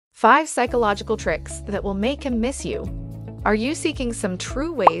5 psychological tricks that will make him miss you. Are you seeking some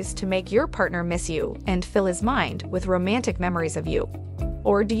true ways to make your partner miss you and fill his mind with romantic memories of you?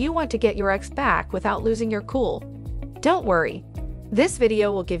 Or do you want to get your ex back without losing your cool? Don't worry. This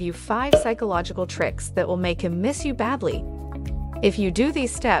video will give you 5 psychological tricks that will make him miss you badly. If you do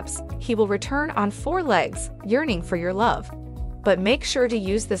these steps, he will return on 4 legs, yearning for your love. But make sure to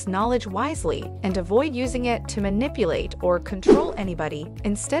use this knowledge wisely and avoid using it to manipulate or control anybody,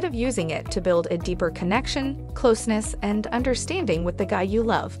 instead of using it to build a deeper connection, closeness, and understanding with the guy you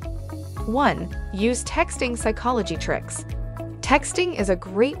love. 1. Use texting psychology tricks. Texting is a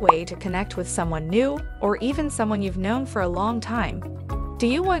great way to connect with someone new or even someone you've known for a long time. Do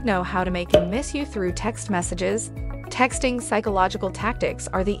you want to know how to make him miss you through text messages? Texting psychological tactics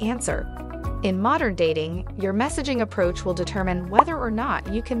are the answer. In modern dating, your messaging approach will determine whether or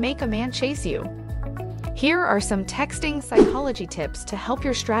not you can make a man chase you. Here are some texting psychology tips to help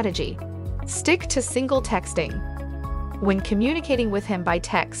your strategy. Stick to single texting. When communicating with him by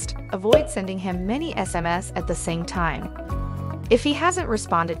text, avoid sending him many SMS at the same time. If he hasn't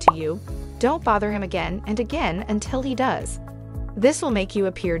responded to you, don't bother him again and again until he does. This will make you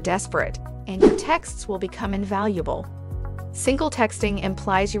appear desperate, and your texts will become invaluable. Single texting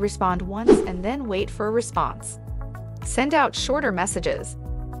implies you respond once and then wait for a response. Send out shorter messages.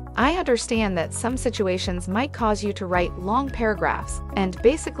 I understand that some situations might cause you to write long paragraphs and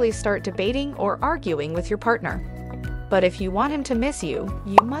basically start debating or arguing with your partner. But if you want him to miss you,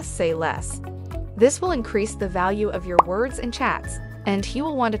 you must say less. This will increase the value of your words and chats, and he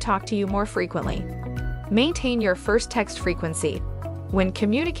will want to talk to you more frequently. Maintain your first text frequency. When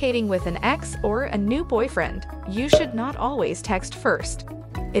communicating with an ex or a new boyfriend, you should not always text first.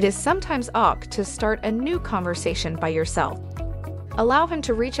 It is sometimes awkward to start a new conversation by yourself. Allow him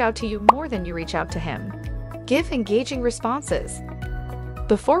to reach out to you more than you reach out to him. Give engaging responses.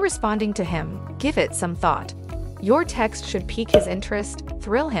 Before responding to him, give it some thought. Your text should pique his interest,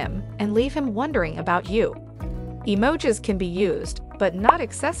 thrill him, and leave him wondering about you. Emojis can be used, but not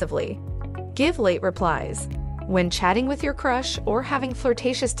excessively. Give late replies. When chatting with your crush or having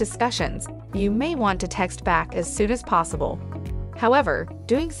flirtatious discussions, you may want to text back as soon as possible. However,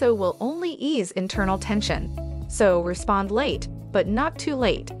 doing so will only ease internal tension. So respond late, but not too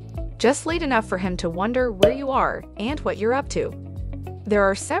late. Just late enough for him to wonder where you are and what you're up to. There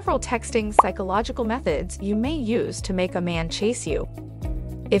are several texting psychological methods you may use to make a man chase you.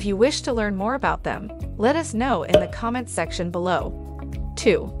 If you wish to learn more about them, let us know in the comments section below.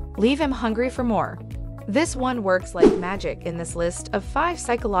 2. Leave him hungry for more. This one works like magic in this list of 5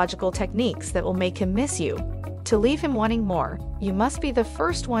 psychological techniques that will make him miss you. To leave him wanting more, you must be the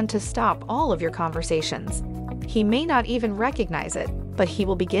first one to stop all of your conversations. He may not even recognize it, but he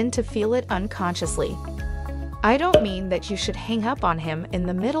will begin to feel it unconsciously. I don't mean that you should hang up on him in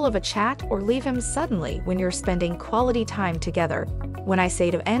the middle of a chat or leave him suddenly when you're spending quality time together, when I say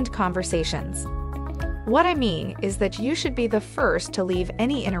to end conversations. What I mean is that you should be the first to leave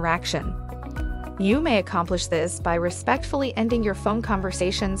any interaction. You may accomplish this by respectfully ending your phone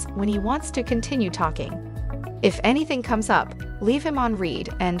conversations when he wants to continue talking. If anything comes up, leave him on read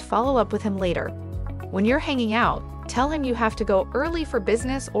and follow up with him later. When you're hanging out, tell him you have to go early for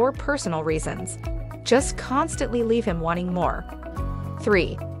business or personal reasons. Just constantly leave him wanting more.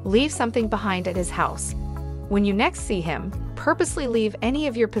 3. Leave something behind at his house. When you next see him, purposely leave any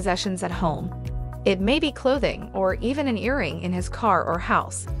of your possessions at home. It may be clothing or even an earring in his car or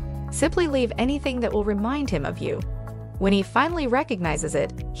house. Simply leave anything that will remind him of you. When he finally recognizes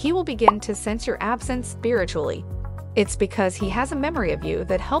it, he will begin to sense your absence spiritually. It's because he has a memory of you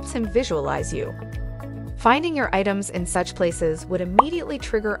that helps him visualize you. Finding your items in such places would immediately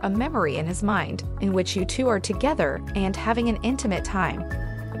trigger a memory in his mind in which you two are together and having an intimate time.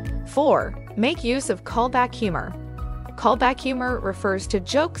 4. Make use of callback humor. Callback humor refers to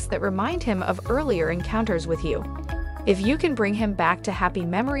jokes that remind him of earlier encounters with you. If you can bring him back to happy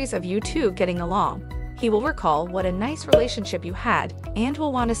memories of you two getting along, he will recall what a nice relationship you had and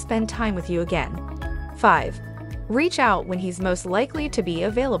will want to spend time with you again. 5. Reach out when he's most likely to be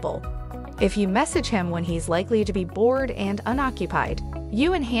available. If you message him when he's likely to be bored and unoccupied,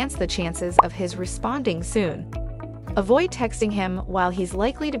 you enhance the chances of his responding soon. Avoid texting him while he's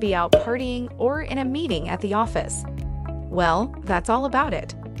likely to be out partying or in a meeting at the office. Well, that's all about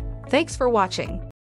it. Thanks for watching.